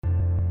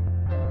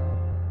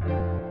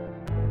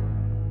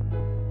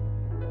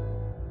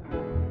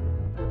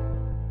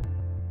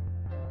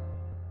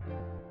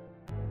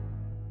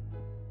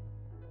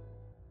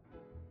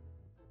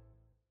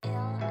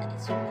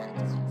Jeans,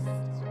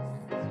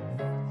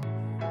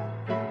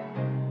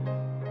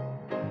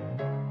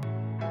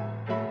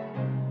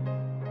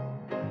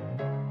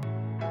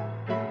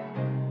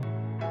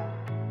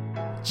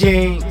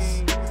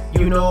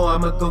 you know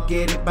I'ma go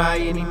get it by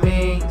any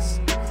means.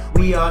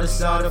 We all the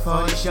sort of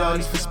all these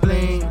shorties for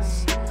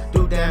spleens.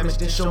 Do damage,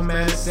 then show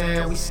malice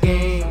and we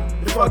scheme.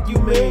 The fuck you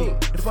mean?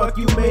 The fuck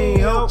you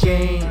mean, oh?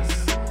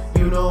 Jeans,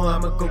 you know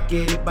I'ma go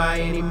get it by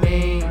any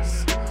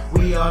means.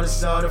 We all the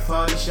sort of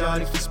all these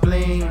shorties for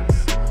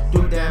spleens.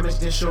 Do damage,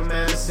 then show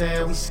malice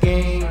and we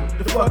scheme.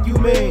 The fuck you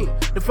mean?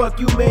 The fuck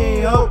you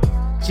mean, oh?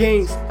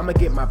 Jeans, I'ma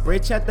get my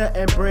bread cheddar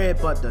and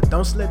bread butter.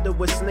 Don't slither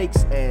with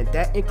snakes, and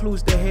that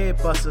includes the head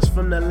busters.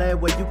 From the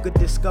land where you could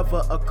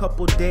discover a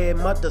couple dead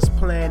mothers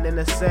playing in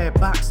a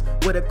sandbox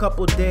with a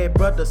couple dead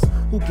brothers.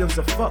 Who gives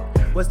a fuck?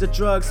 What's the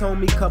drugs,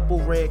 homie?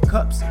 Couple red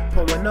cups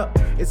pulling up.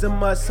 It's a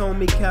must,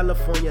 homie.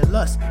 California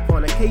lust.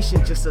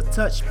 Fornication, just a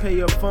touch. Pay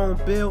your phone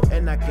bill,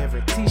 and I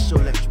guarantee she'll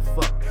let you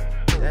fuck.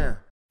 Damn.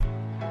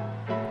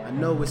 I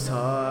know it's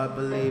hard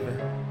believing.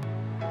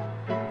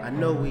 I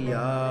know we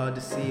all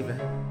deceiving.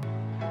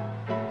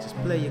 Just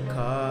play your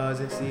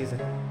cards in season.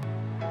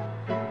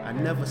 I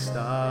never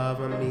starve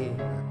on me.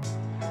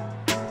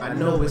 I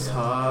know it's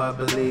hard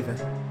believing.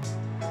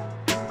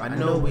 I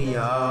know we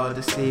all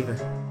deceiving.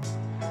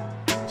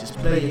 Just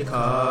play your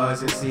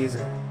cards in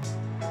season.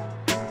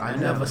 I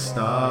never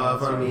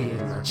starve on me.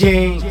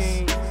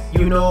 Jeans,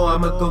 you know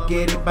I'ma go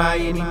get it by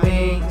any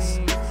means.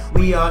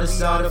 We all the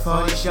sort of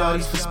all these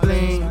shorties for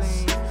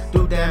spleens.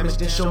 Do damage,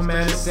 then show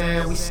malice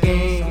and we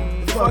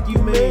scheme. The fuck you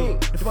mean?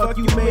 The fuck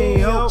you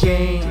mean, oh?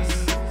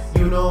 Jeans,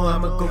 you know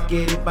I'ma go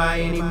get it by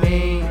any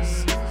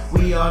means.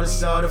 We all the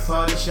sort of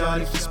all these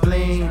shorties for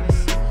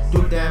spleens.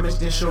 Do damage,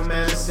 then show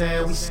malice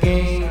and we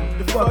scheme.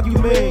 The fuck you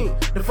mean?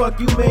 The fuck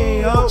you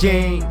mean, oh?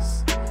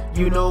 Jeans,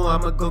 you know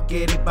I'ma go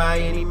get it by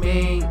any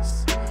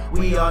means.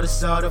 We all the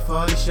sort of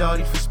all these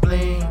shorties for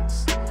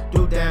spleens.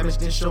 Do damage,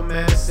 then show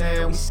malice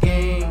and we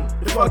scheme.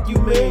 The fuck you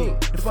mean?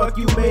 The fuck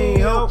you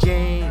mean, oh?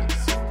 Jeans,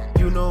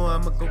 you know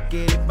I'ma go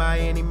get it by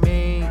any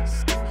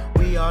means.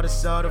 We all the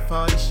sort of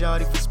all these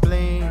shorties for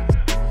spleens.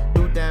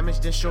 Do damage,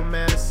 then show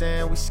malice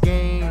and we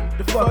scheme.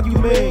 The fuck you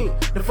mean?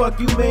 The fuck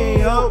you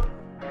mean, oh?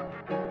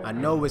 I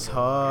know it's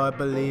hard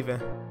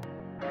believing.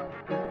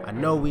 I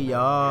know we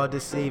all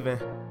deceiving.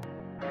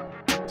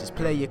 Just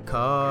play your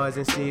cards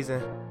in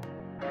season.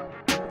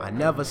 I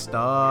never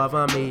starve,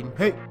 I'm eating.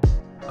 Hey,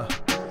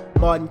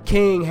 Martin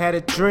King had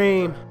a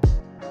dream.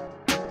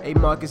 Hey,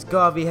 Marcus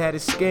Garvey had a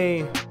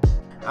scheme.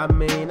 I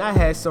mean, I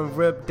had some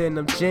ripped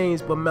denim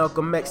jeans, but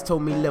Malcolm X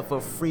told me live a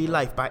free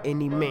life by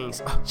any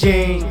means.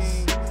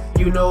 Jeans,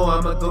 you know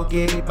I'ma go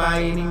get it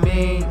by any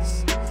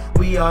means.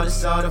 We all the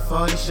sort of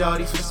all these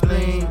shorties for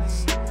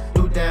spleens.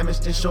 Do damage,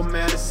 then show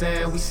malice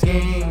and we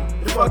scheme.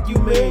 The fuck you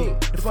mean?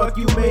 The fuck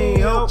you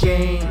mean, oh?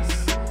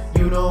 Jeans,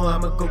 you know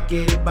I'ma go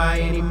get it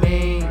by any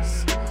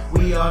means.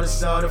 We all the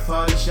sort of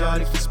all these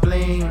shorties for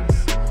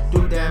spleens.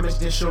 Do damage,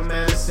 then show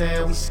malice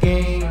and we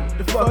scheme.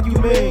 The fuck you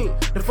mean?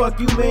 The fuck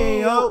you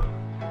mean, oh?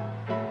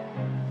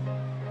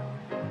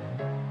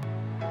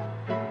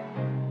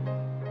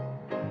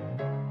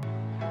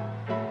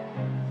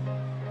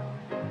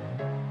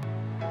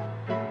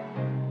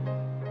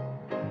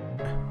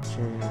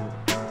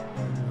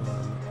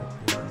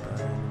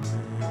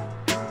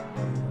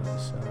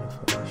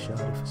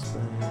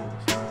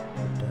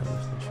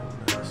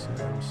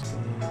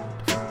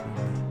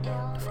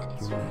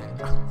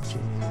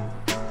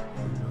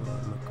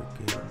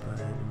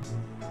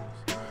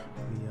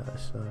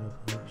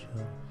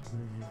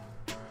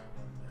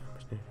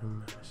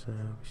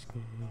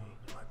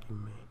 The fuck you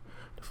mean?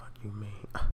 The fuck you mean?